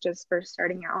 especially if it's just first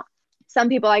starting out. Some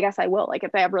people, I guess I will, like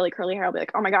if they have really curly hair, I'll be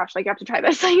like, oh my gosh, like you have to try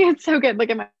this. Like it's so good. Look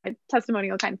at my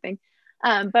testimonial kind of thing.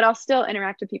 But I'll still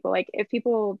interact with people. Like if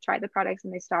people try the products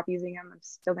and they stop using them, I'm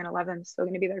still going to love them. I'm still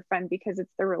going to be their friend because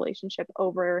it's the relationship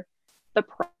over the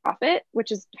profit,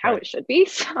 which is how it should be.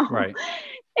 So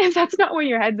if that's not where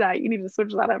your head's at, you need to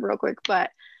switch that up real quick. But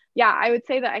yeah, I would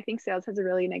say that I think sales has a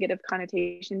really negative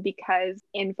connotation because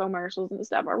infomercials and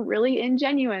stuff are really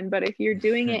ingenuine. But if you're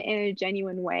doing it in a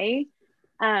genuine way,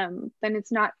 then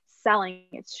it's not selling,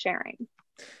 it's sharing.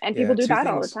 And people do that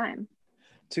all the time.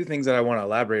 Two things that I want to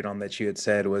elaborate on that you had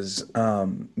said was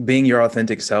being your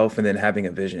authentic self and then having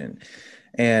a vision.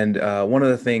 And one of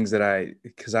the things that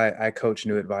because I coach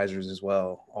new advisors as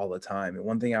well all the time. And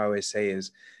one thing I always say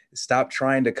is stop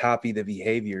trying to copy the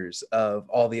behaviors of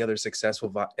all the other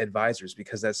successful advisors,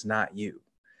 because that's not you.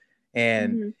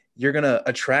 And you're going to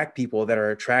attract people that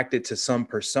are attracted to some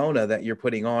persona that you're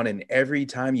putting on. And every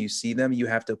time you see them, you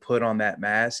have to put on that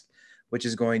mask, which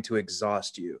is going to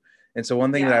exhaust you. And so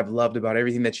one thing that I've loved about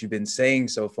everything that you've been saying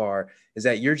so far is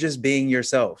that you're just being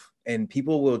yourself, and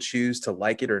people will choose to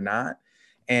like it or not.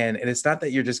 And it's not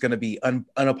that you're just going to be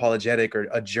unapologetic or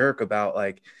a jerk about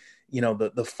like, you know,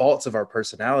 the faults of our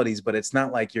personalities, but it's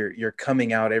not like you're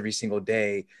coming out every single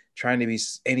day trying to be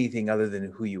anything other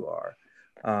than who you are.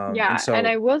 And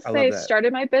I will say,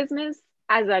 started my business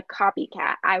as a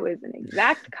copycat. I was an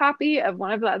exact copy of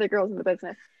one of the other girls in the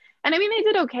business. And I mean, I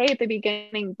did okay at the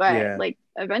beginning, but like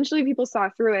eventually people saw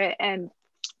through it. And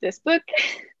this book,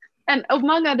 and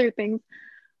among other things,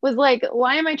 was like,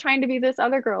 why am I trying to be this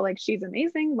other girl? Like, she's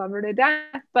amazing, love her to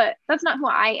death, but that's not who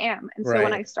I am. And so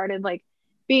when I started like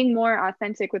being more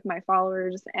authentic with my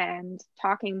followers and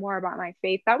talking more about my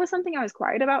faith, that was something I was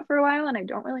quiet about for a while, and I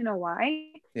don't really know why.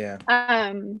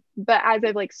 But as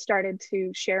I've like started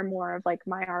to share more of like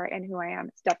my art and who I am,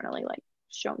 it's definitely like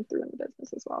shown through in the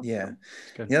business as well.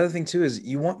 So. The other thing too is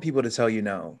you want people to tell you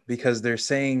no, because they're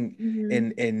saying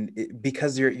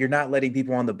because you're not letting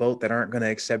people on the boat that aren't going to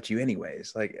accept you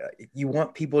anyways. Like you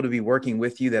want people to be working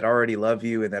with you that already love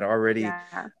you and that already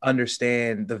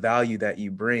understand the value that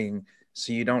you bring,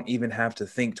 so you don't even have to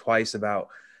think twice about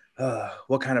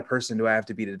what kind of person do I have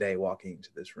to be today walking into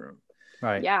this room.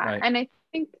 And I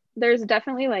think there's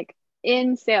definitely like,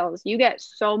 in sales, you get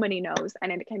so many no's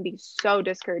and it can be so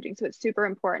discouraging. So it's super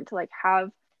important to like have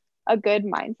a good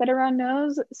mindset around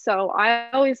no's. So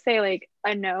I always say like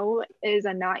a no is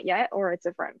a not yet, or it's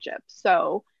a friendship.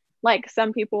 So like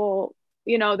some people,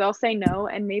 you know, they'll say no,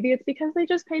 and maybe it's because they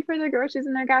just paid for their groceries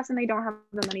and their gas and they don't have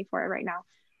the money for it right now,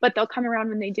 but they'll come around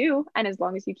when they do. And as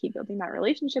long as you keep building that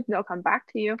relationship, they'll come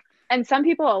back to you. And some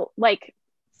people, like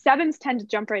 7s tend to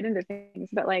jump right into things,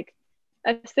 but like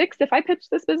a 6, if I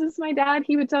pitched this business to my dad,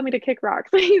 he would tell me to kick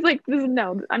rocks. He's like,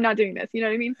 no, I'm not doing this. You know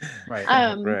what I mean?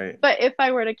 But if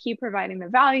I were to keep providing the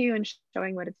value and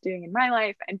showing what it's doing in my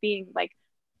life and being like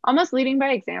almost leading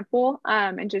by example,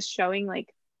 and just showing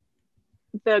like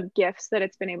the gifts that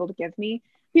it's been able to give me,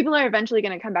 people are eventually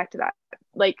going to come back to that.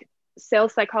 Like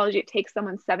sales psychology, it takes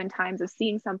someone 7 times of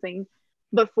seeing something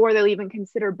before they'll even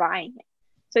consider buying it.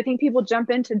 So I think people jump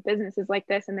into businesses like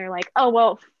this and they're like, oh,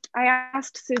 well, I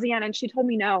asked Susie Ann and she told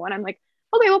me no. And I'm like,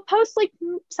 okay, we'll post like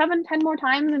 7, 10 more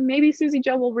times and maybe Susie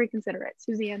Joe will reconsider it.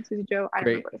 Susie Ann, Susie Joe, I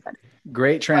don't know what I said.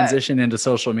 Great transition into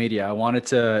social media. I wanted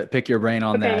to pick your brain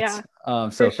on that.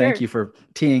 So thank you for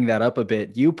teeing that up a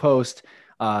bit. You post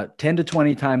 10 to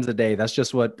 20 times a day. That's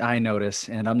just what I notice.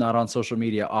 And I'm not on social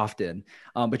media often,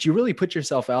 but you really put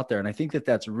yourself out there. And I think that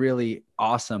that's really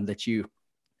awesome that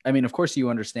I mean, of course you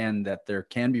understand that there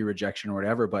can be rejection or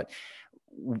whatever, but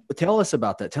tell us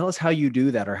about that. Tell us how you do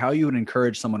that, or how you would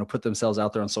encourage someone to put themselves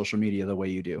out there on social media the way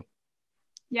you do.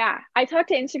 Yeah. I talk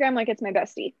to Instagram like it's my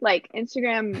bestie. Like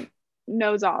Instagram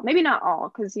knows all, maybe not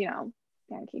all, because, you know,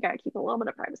 you got to keep a little bit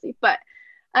of privacy, but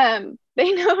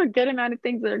they know a good amount of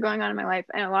things that are going on in my life.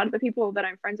 And a lot of the people that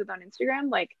I'm friends with on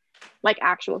Instagram, like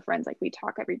actual friends, like we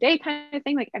talk every day kind of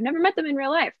thing. Like I've never met them in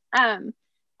real life. And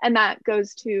that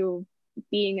goes to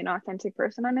being an authentic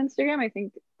person on Instagram. I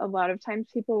think a lot of times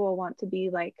people will want to be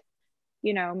like,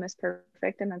 you know, Miss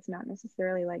Perfect, and that's not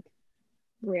necessarily like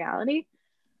reality.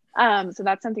 So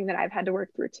that's something that I've had to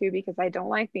work through too, because I don't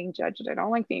like being judged. I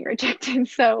don't like being rejected.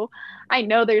 So I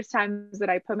know there's times that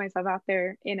I put myself out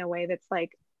there in a way that's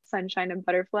like sunshine and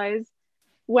butterflies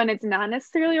when it's not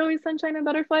necessarily always sunshine and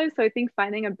butterflies. So I think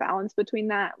finding a balance between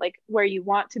that, like where you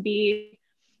want to be,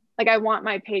 like I want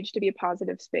my page to be a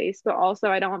positive space, but also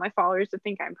I don't want my followers to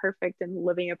think I'm perfect and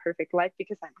living a perfect life,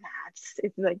 because I'm not.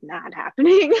 It's like not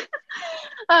happening.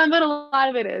 But a lot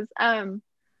of it is.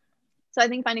 So I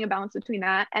think finding a balance between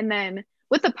that, and then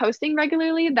with the posting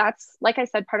regularly, that's, like I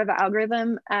said, part of the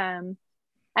algorithm. And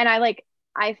I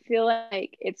feel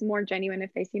like it's more genuine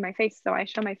if they see my face. So I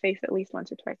show my face at least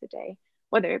once or twice a day,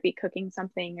 whether it be cooking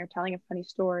something or telling a funny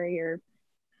story or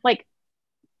like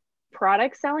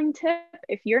product selling tip.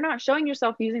 If you're not showing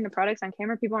yourself using the products on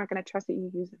camera, people aren't going to trust that you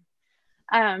use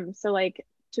them. So like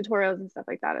tutorials and stuff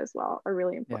like that as well are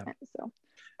really important. So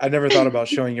I never thought about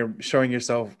showing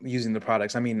yourself using the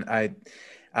products. I mean,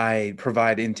 I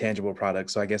provide intangible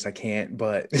products, so I guess I can't,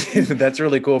 but that's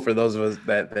really cool for those of us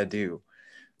that do.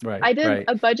 Right. I did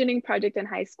a budgeting project in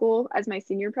high school as my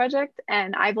senior project,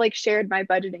 and I've like shared my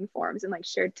budgeting forms and like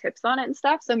shared tips on it and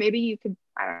stuff. So maybe you could,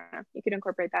 I don't know, you could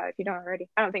incorporate that if you don't already.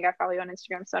 I don't think I follow you on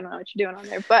Instagram, so I don't know what you're doing on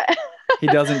there, but he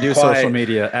doesn't do social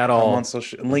media at all. I'm on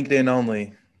LinkedIn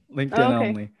only.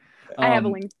 Only. I have a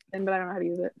LinkedIn, but I don't know how to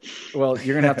use it. Well,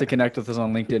 you're going to have to connect with us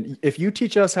on LinkedIn. If you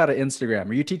teach us how to Instagram,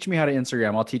 or you teach me how to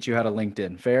Instagram, I'll teach you how to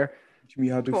LinkedIn. Fair? Teach me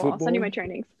how to do cool. football. I'll send you my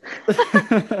trainings.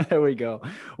 There we go.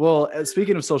 Well,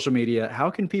 speaking of social media, how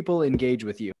can people engage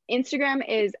with you? Instagram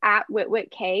is at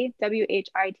WhitWhitkay,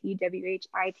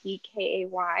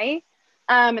 WhitWhitkay.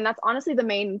 And that's honestly the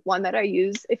main one that I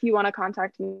use. If you want to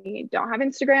contact me, don't have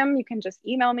Instagram, you can just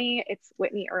email me. It's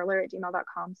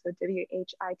whitneyearler@gmail.com. So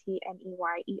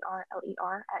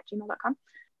WhitNeyerler@gmail.com.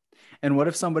 And what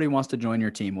if somebody wants to join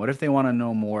your team? What if they want to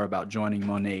know more about joining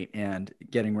Monat and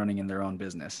getting running in their own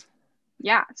business?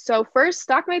 Yeah. So first,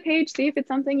 stalk my page, see if it's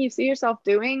something you see yourself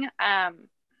doing.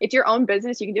 It's your own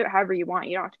business. You can do it however you want.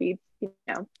 You don't have to be,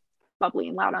 bubbly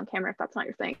and loud on camera if that's not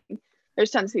your thing. There's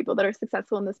tons of people that are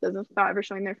successful in this business without ever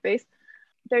showing their face.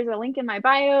 There's a link in my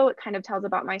bio. It kind of tells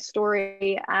about my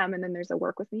story. And then there's a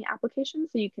work with me application.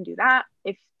 So you can do that.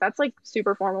 If that's like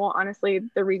super formal, honestly,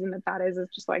 the reason that is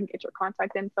just so I can get your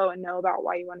contact info and know about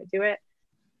why you want to do it.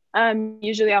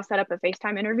 Usually I'll set up a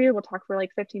FaceTime interview. We'll talk for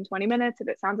like 15, 20 minutes. If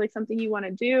it sounds like something you want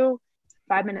to do,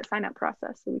 5-minute sign up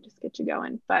process. So we just get you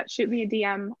going, but shoot me a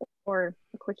DM or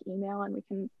a quick email and we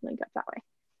can link up that way.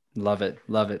 Love it.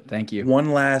 Love it. Thank you.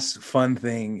 One last fun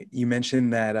thing. You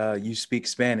mentioned that you speak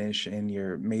Spanish and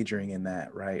you're majoring in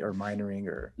that, right? Or minoring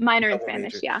or minor in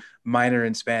Spanish. Yeah. Minor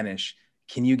in Spanish.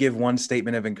 Can you give one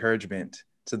statement of encouragement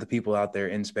to the people out there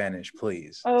in Spanish,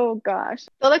 please? Oh gosh.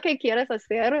 Todo lo que quieras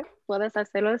hacer, puedes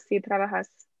hacerlo si trabajas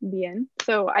bien.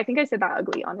 So I think I said that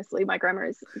ugly, honestly. My grammar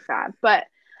is bad. But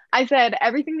I said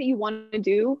everything that you want to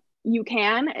do, you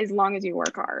can, as long as you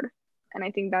work hard. And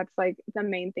I think that's like the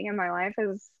main thing in my life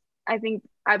is I think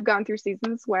I've gone through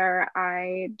seasons where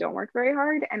I don't work very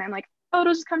hard and I'm like, oh,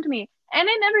 it'll just come to me. And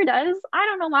it never does. I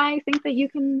don't know why I think that you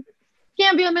can't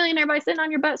be a millionaire by sitting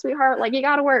on your butt, sweetheart. Like you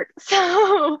got to work.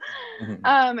 So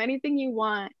anything you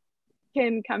want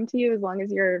can come to you as long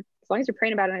as you're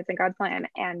praying about it and it's in God's plan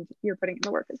and you're putting in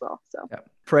the work as well. So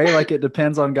pray like it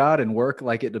depends on God and work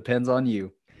like it depends on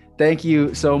you. Thank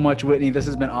you so much, Whitney. This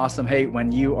has been awesome. Hey,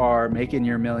 when you are making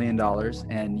your $1 million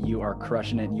and you are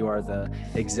crushing it, and you are the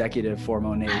executive for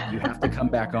Monat, you have to come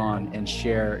back on and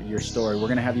share your story. We're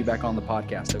going to have you back on the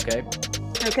podcast. Okay.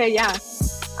 Okay. Yeah,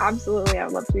 absolutely. I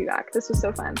would love to be back. This was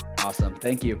so fun. Awesome.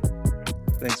 Thank you.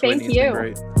 Thanks, Thank Whitney. you. It's been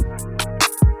great.